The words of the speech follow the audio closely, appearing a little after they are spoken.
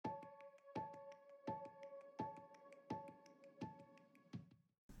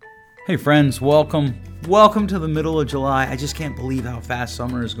Hey friends, welcome to the middle of July. I just can't believe how fast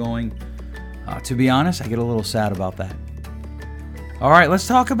summer is going. To be honest, I get a little sad about that. All right, let's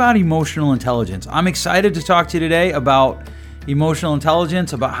talk about emotional intelligence. I'm excited to talk to you today about emotional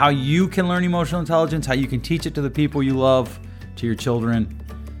intelligence, about how you can learn emotional intelligence, how you can teach it to the people you love, to your children.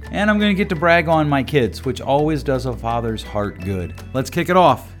 And I'm going to get to brag on my kids, which always does a father's heart good. Let's kick it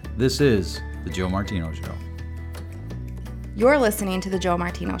off. This is The Joe Martino Show. You're listening to The Joe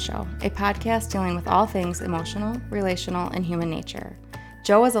Martino Show, a podcast dealing with all things emotional, relational, and human nature.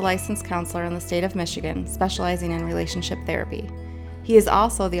 Joe is a licensed counselor in the state of Michigan, specializing in relationship therapy. He is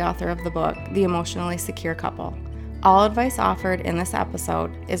also the author of the book, The Emotionally Secure Couple. All advice offered in this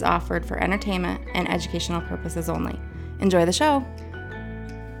episode is offered for entertainment and educational purposes only. Enjoy the show.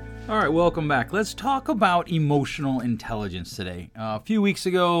 All right, welcome back. Let's talk about emotional intelligence today. A few weeks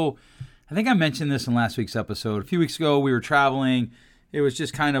ago, I think I mentioned this in last week's episode. A few weeks ago, we were traveling. It was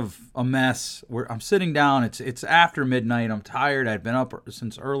just kind of a mess. I'm sitting down. It's after midnight. I'm tired. I'd been up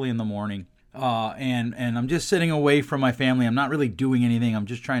since early in the morning. And I'm just sitting away from my family. I'm not really doing anything. I'm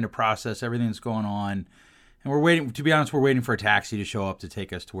just trying to process everything that's going on. And we're waiting, to be honest, we're waiting for a taxi to show up to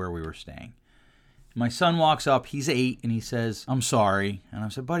take us to where we were staying. My son walks up, he's 8, and he says, "I'm sorry." And I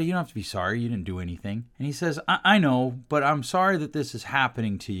said, "Buddy, you don't have to be sorry. You didn't do anything." And he says, I know, but I'm sorry that this is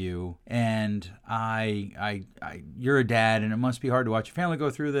happening to you. And you're a dad, and it must be hard to watch your family go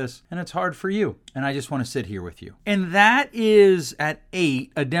through this. And it's hard for you. And I just want to sit here with you." And that is, at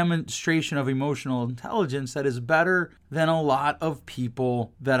 8, a demonstration of emotional intelligence that is better than a lot of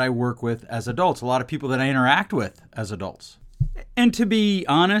people that I work with as adults, a lot of people that I interact with as adults. And to be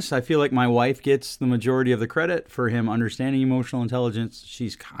honest, I feel like my wife gets the majority of the credit for him understanding emotional intelligence.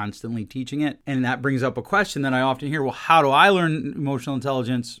 She's constantly teaching it. And that brings up a question that I often hear. Well, how do I learn emotional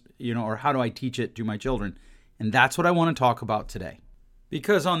intelligence, or how do I teach it to my children? And that's what I want to talk about today.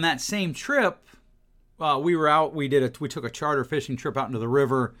 Because on that same trip, we were out, we took a charter fishing trip out into the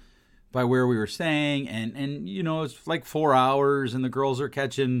river by where we were staying. And it's like 4 hours, and the girls are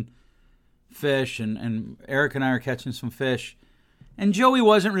catching fish, and Eric and I are catching some fish. And Joey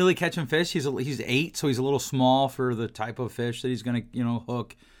wasn't really catching fish. He's 8, so he's a little small for the type of fish that he's going to,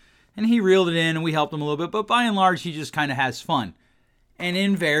 hook. And he reeled it in, and we helped him a little bit. But by and large, he just kind of has fun. And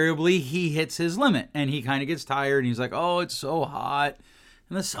invariably, he hits his limit. And he kind of gets tired, and he's like, "Oh, it's so hot.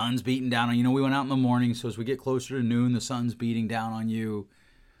 And the sun's beating down on you." We went out in the morning, so as we get closer to noon, the sun's beating down on you.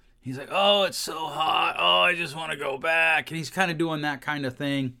 He's like, "Oh, it's so hot. Oh, I just want to go back." And he's kind of doing that kind of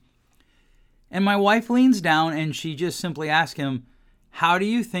thing. And my wife leans down, and she just simply asks him, "How do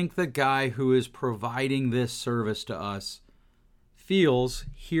you think the guy who is providing this service to us feels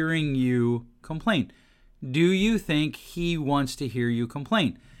hearing you complain? Do you think he wants to hear you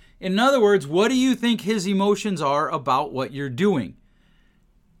complain? In other words, what do you think his emotions are about what you're doing?"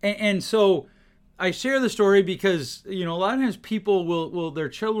 And so I share the story because, a lot of times people their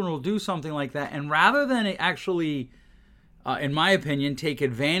children will do something like that. And rather than actually, in my opinion, take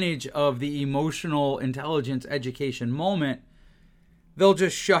advantage of the emotional intelligence education moment, they'll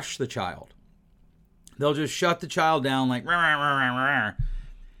just shush the child. They'll just shut the child down like, rah, rah, rah, rah, rah.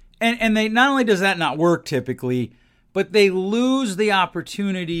 And they, not only does that not work typically, but they lose the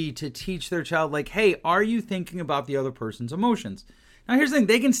opportunity to teach their child, like, "Hey, are you thinking about the other person's emotions?" Now, here's the thing.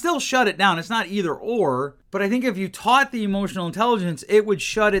 They can still shut it down. It's not either or. But I think if you taught the emotional intelligence, it would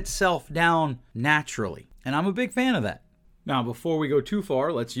shut itself down naturally. And I'm a big fan of that. Now, before we go too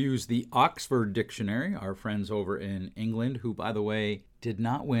far, let's use the Oxford Dictionary, our friends over in England, who, by the way, did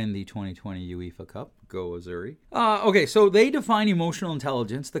not win the 2020 UEFA Cup. Go Azzurri. Okay, so they define emotional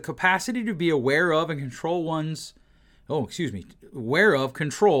intelligence, the capacity to be aware of, control,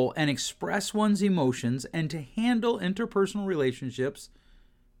 and express one's emotions, and to handle interpersonal relationships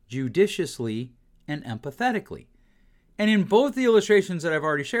judiciously and empathetically. And in both the illustrations that I've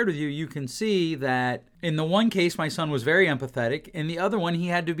already shared with you, you can see that in the one case, my son was very empathetic. In the other one, he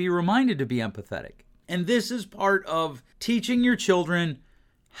had to be reminded to be empathetic. And this is part of teaching your children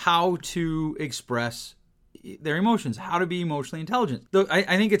how to express their emotions, how to be emotionally intelligent.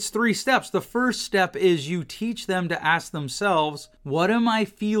 I think it's 3 steps. The first step is you teach them to ask themselves, what am I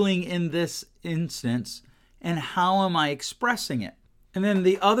feeling in this instance, and how am I expressing it? And then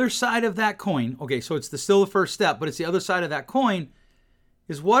the other side of that coin, okay, so it's still the first step, but it's the other side of that coin,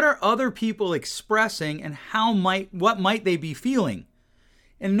 is what are other people expressing, and what might they be feeling?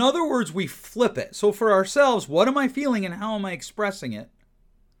 In other words, we flip it. So for ourselves, what am I feeling and how am I expressing it?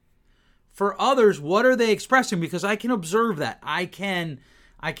 For others, what are they expressing? Because I can observe that. I can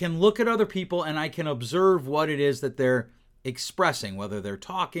look at other people and I can observe what it is that they're expressing, whether they're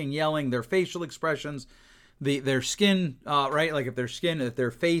talking, yelling, their facial expressions, their skin, right? Like if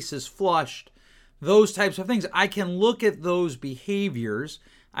their face is flushed, those types of things. I can look at those behaviors.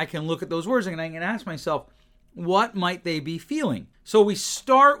 I can look at those words and I can ask myself, what might they be feeling? So we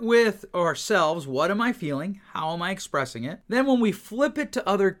start with ourselves. What am I feeling? How am I expressing it? Then when we flip it to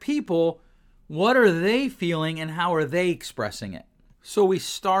other people, what are they feeling and how are they expressing it? So we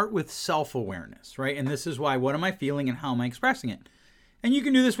start with self-awareness, right? And this is why, what am I feeling and how am I expressing it? And you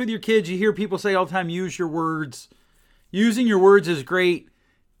can do this with your kids. You hear people say all the time, use your words. Using your words is great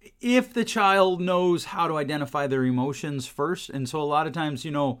if the child knows how to identify their emotions first. And so a lot of times,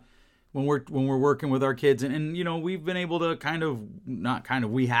 when we're working with our kids and we've been able to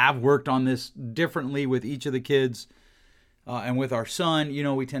we have worked on this differently with each of the kids and with our son,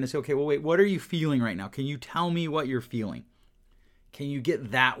 we tend to say, okay, well, wait, what are you feeling right now? Can you tell me what you're feeling? Can you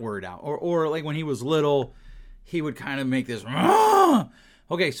get that word out? Or like when he was little, he would kind of make this,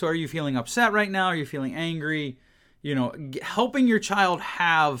 okay, so are you feeling upset right now? Are you feeling angry? Helping your child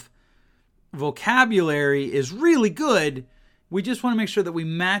have vocabulary is really good. We just want to make sure that we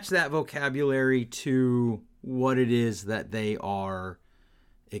match that vocabulary to what it is that they are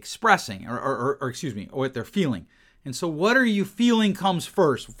expressing or what they're feeling. And so what are you feeling comes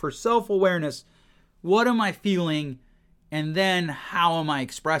first. For self-awareness, what am I feeling? And then how am I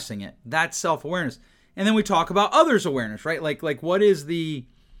expressing it? That's self-awareness. And then we talk about others' awareness, right? Like what is the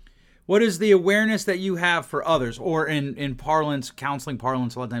awareness that you have for others? Or in parlance, counseling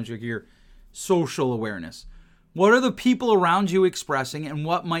parlance, a lot of times you hear social awareness. What are the people around you expressing and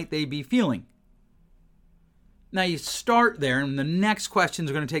what might they be feeling? Now you start there and the next questions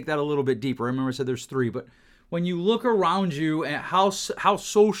are going to take that a little bit deeper. I remember I said there's 3, but when you look around you and how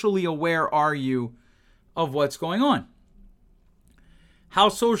socially aware are you of what's going on? How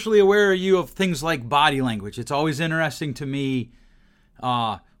socially aware are you of things like body language? It's always interesting to me. There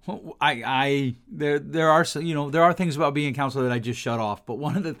are things about being a counselor that I just shut off. But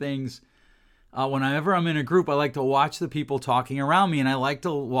one of the things, whenever I'm in a group, I like to watch the people talking around me, and I like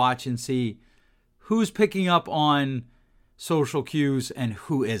to watch and see who's picking up on social cues and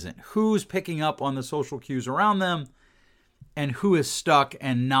who isn't. Who's picking up on the social cues around them, and who is stuck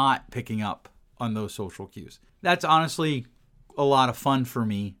and not picking up on those social cues. That's honestly a lot of fun for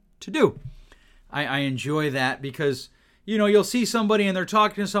me to do. I enjoy that because, you'll see somebody and they're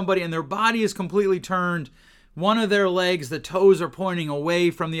talking to somebody and their body is completely turned. One of their legs, the toes are pointing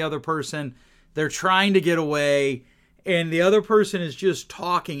away from the other person. They're trying to get away and the other person is just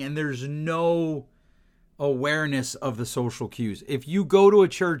talking and there's no awareness of the social cues. If you go to a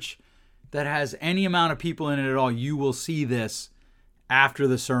church that has any amount of people in it at all, you will see this after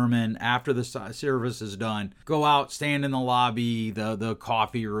the sermon, after the service is done. Go out, stand in the lobby, the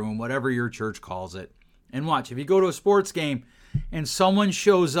coffee room, whatever your church calls it, and watch. If you go to a sports game and someone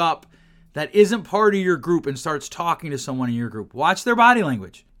shows up that isn't part of your group and starts talking to someone in your group, watch their body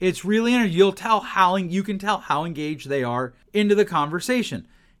language. It's really interesting. You can tell how engaged they are into the conversation.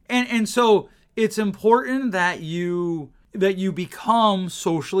 And so it's important that you become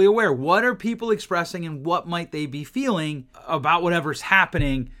socially aware. What are people expressing and what might they be feeling about whatever's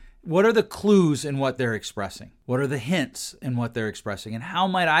happening? What are the clues in what they're expressing? What are the hints in what they're expressing? And how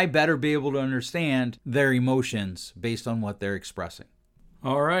might I better be able to understand their emotions based on what they're expressing?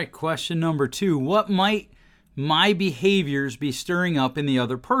 All right, question number 2. What might my behaviors be stirring up in the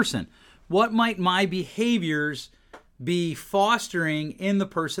other person? What might my behaviors be fostering in the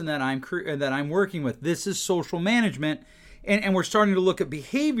person that I'm working with? This is social management. And we're starting to look at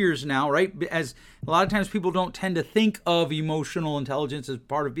behaviors now, right? As a lot of times people don't tend to think of emotional intelligence as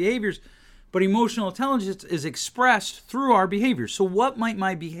part of behaviors, but emotional intelligence is expressed through our behaviors. So what might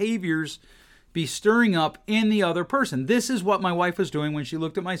my behaviors be stirring up in the other person? This is what my wife was doing when she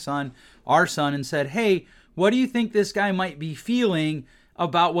looked at our son, and said, hey, what do you think this guy might be feeling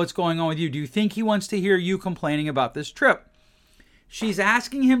about what's going on with you? Do you think he wants to hear you complaining about this trip? She's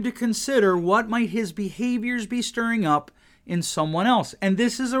asking him to consider what might his behaviors be stirring up in someone else. And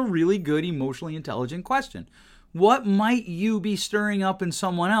this is a really good emotionally intelligent question. What might you be stirring up in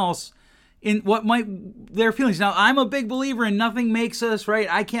someone else? In what might their feelings? Now, I'm a big believer in nothing makes us, right?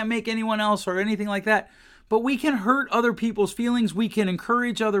 I can't make anyone else or anything like that. But we can hurt other people's feelings. We can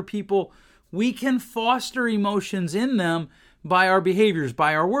encourage other people. We can foster emotions in them by our behaviors,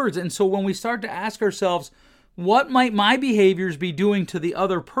 by our words. And so when we start to ask ourselves, what might my behaviors be doing to the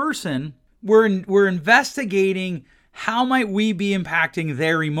other person? We're investigating how might we be impacting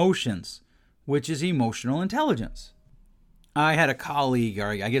their emotions, which is emotional intelligence. I had a colleague, or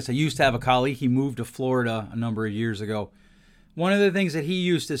I guess I used to have a colleague. He moved to Florida a number of years ago. One of the things that he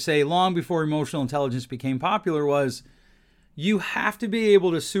used to say long before emotional intelligence became popular was, You have to be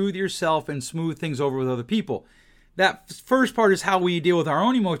able to soothe yourself and smooth things over with other people. That first part is how we deal with our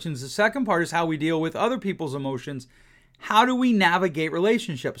own emotions. The second part is how we deal with other people's emotions. How do we navigate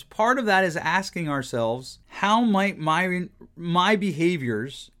relationships? Part of that is asking ourselves, how might my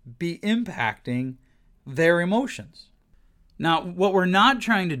behaviors be impacting their emotions? Now, what we're not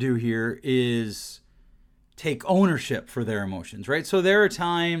trying to do here is take ownership for their emotions, right? So there are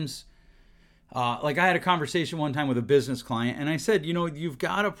times, like I had a conversation one time with a business client, and I said, you've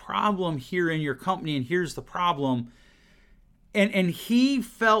got a problem here in your company, and here's the problem. And he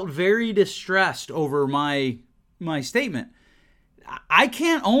felt very distressed over my statement. I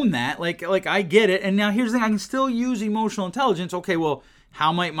can't own that. Like I get it. And now here's the thing, I can still use emotional intelligence. Okay, well,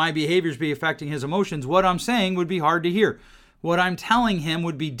 how might my behaviors be affecting his emotions? What I'm saying would be hard to hear. What I'm telling him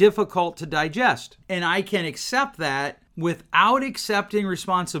would be difficult to digest. And I can accept that without accepting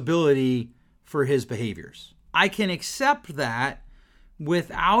responsibility for his behaviors. I can accept that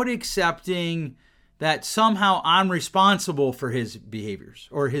without accepting that somehow I'm responsible for his behaviors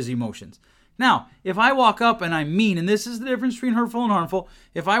or his emotions. Now, if I walk up and I'm mean, and this is the difference between hurtful and harmful,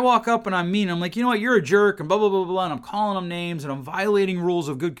 if I walk up and I'm mean, I'm like, you know what, you're a jerk, and blah, blah, blah, blah, and I'm calling them names, and I'm violating rules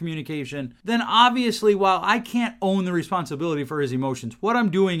of good communication, then obviously, while I can't own the responsibility for his emotions, what I'm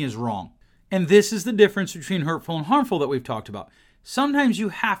doing is wrong. And this is the difference between hurtful and harmful that we've talked about. Sometimes you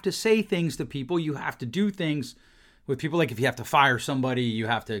have to say things to people, you have to do things with people, like if you have to fire somebody, you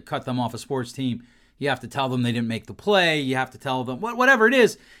have to cut them off a sports team, you have to tell them they didn't make the play. You have to tell them, whatever it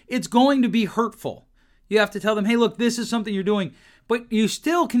is, it's going to be hurtful. You have to tell them, hey, look, this is something you're doing. But you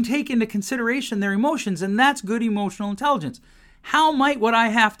still can take into consideration their emotions, and that's good emotional intelligence. How might what I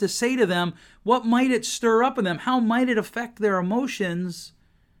have to say to them, what might it stir up in them? How might it affect their emotions?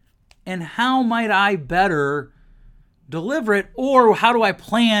 And how might I better deliver it? Or how do I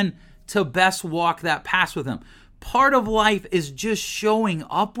plan to best walk that path with them? Part of life is just showing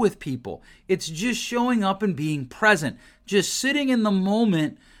up with people. It's just showing up and being present. Just sitting in the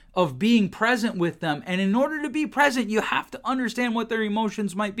moment of being present with them. And in order to be present, you have to understand what their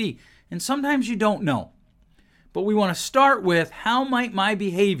emotions might be. And sometimes you don't know. But we want to start with, how might my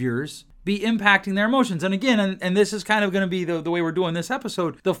behaviors be impacting their emotions? And again, and this is kind of going to be the way we're doing this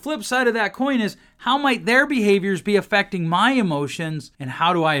episode, the flip side of that coin is, how might their behaviors be affecting my emotions, and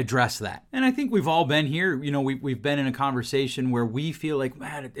how do I address that? And I think we've all been here. We've been in a conversation where we feel like,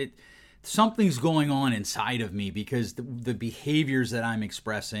 man, something's going on inside of me because the behaviors that I'm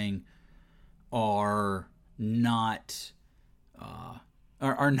expressing are not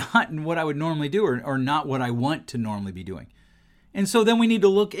what I would normally do, or not what I want to normally be doing. And so then we need to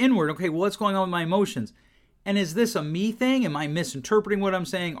look inward. Okay, what's going on with my emotions? And is this a me thing? Am I misinterpreting what I'm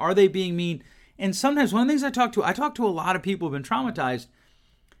saying? Are they being mean? And sometimes one of the things I talk to a lot of people who've been traumatized.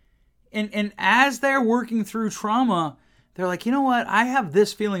 And as they're working through trauma, they're like, you know what? I have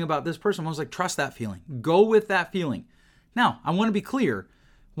this feeling about this person. I was like, trust that feeling. Go with that feeling. Now, I want to be clear.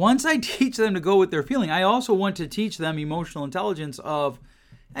 Once I teach them to go with their feeling, I also want to teach them emotional intelligence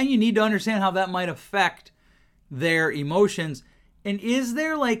and you need to understand how that might affect their emotions. And is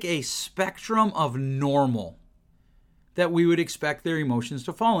there like a spectrum of normal that we would expect their emotions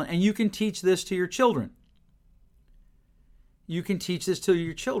to fall in? And you can teach this to your children. You can teach this to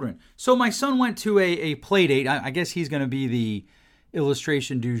your children. So my son went to a play date. I guess he's going to be the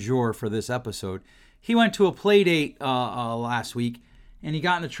illustration du jour for this episode. He went to a play date last week, and he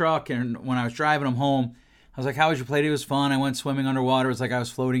got in the truck, and when I was driving him home, I was like, how was your play date? It was fun. I went swimming underwater. It was like I was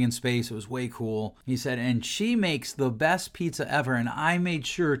floating in space. It was way cool. He said, and she makes the best pizza ever, and I made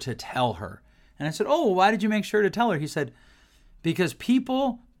sure to tell her. And I said, oh, well, why did you make sure to tell her? He said, because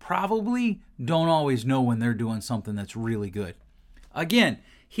people probably don't always know when they're doing something that's really good. Again,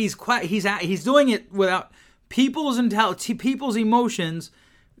 he's doing it without people's emotions.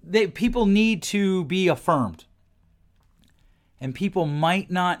 People need to be affirmed. And people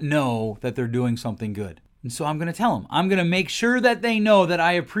might not know that they're doing something good. And so I'm going to tell them. I'm going to make sure that they know that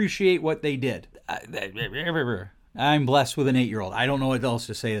I appreciate what they did. I'm blessed with an 8-year-old. I don't know what else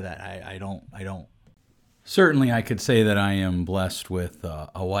to say to that. I don't. Certainly I could say that I am blessed with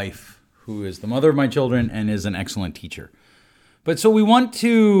a wife who is the mother of my children and is an excellent teacher. But so we want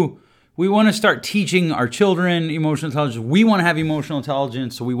to start teaching our children emotional intelligence. We want to have emotional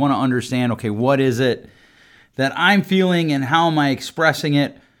intelligence. So we want to understand, okay, what is it that I'm feeling and how am I expressing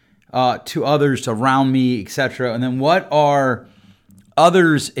it to others around me, etc. And then what are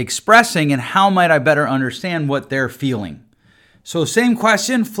others expressing and how might I better understand what they're feeling? So same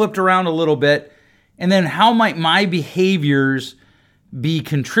question, flipped around a little bit. And then how might my behaviors be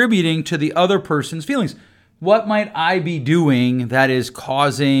contributing to the other person's feelings? What might I be doing that is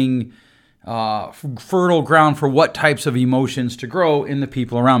causing fertile ground for what types of emotions to grow in the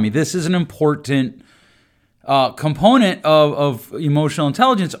people around me. This is an important component of emotional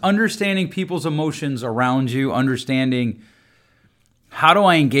intelligence, understanding people's emotions around you, understanding how do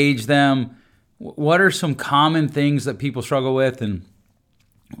I engage them, what are some common things that people struggle with, and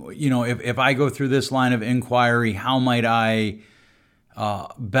if I go through this line of inquiry, how might I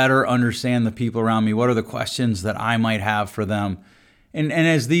better understand the people around me? What are the questions that I might have for them? And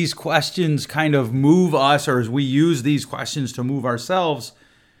as these questions kind of move us, or as we use these questions to move ourselves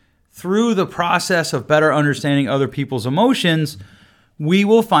through the process of better understanding other people's emotions, we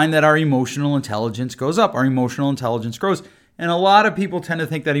will find that our emotional intelligence goes up, our emotional intelligence grows. And a lot of people tend to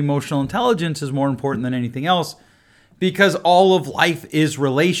think that emotional intelligence is more important than anything else because all of life is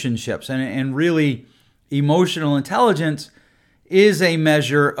relationships. And really, emotional intelligence is a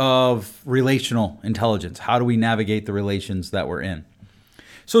measure of relational intelligence. How do we navigate the relations that we're in?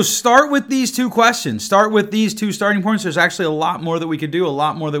 So start with these two questions. Start with these two starting points. There's actually a lot more that we could do, a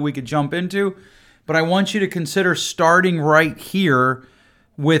lot more that we could jump into. But I want you to consider starting right here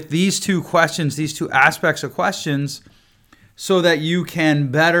with these two questions, these two aspects of questions, so that you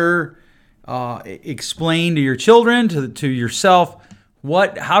can better explain to your children, to yourself,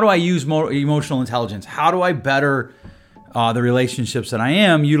 how do I use emotional intelligence? How do I better the relationships that I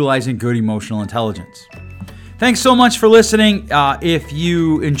am utilizing good emotional intelligence? Thanks so much for listening. If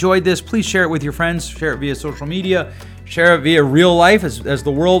you enjoyed this, please share it with your friends. Share it via social media. Share it via real life as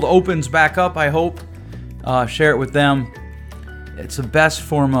the world opens back up, I hope. Share it with them. It's the best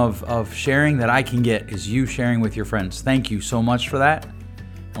form of sharing that I can get is you sharing with your friends. Thank you so much for that.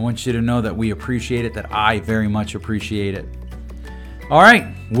 I want you to know that we appreciate it, that I very much appreciate it. All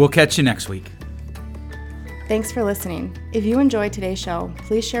right, we'll catch you next week. Thanks for listening. If you enjoyed today's show,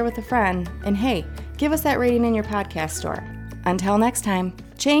 please share with a friend. And hey, give us that rating in your podcast store. Until next time,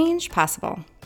 change possible.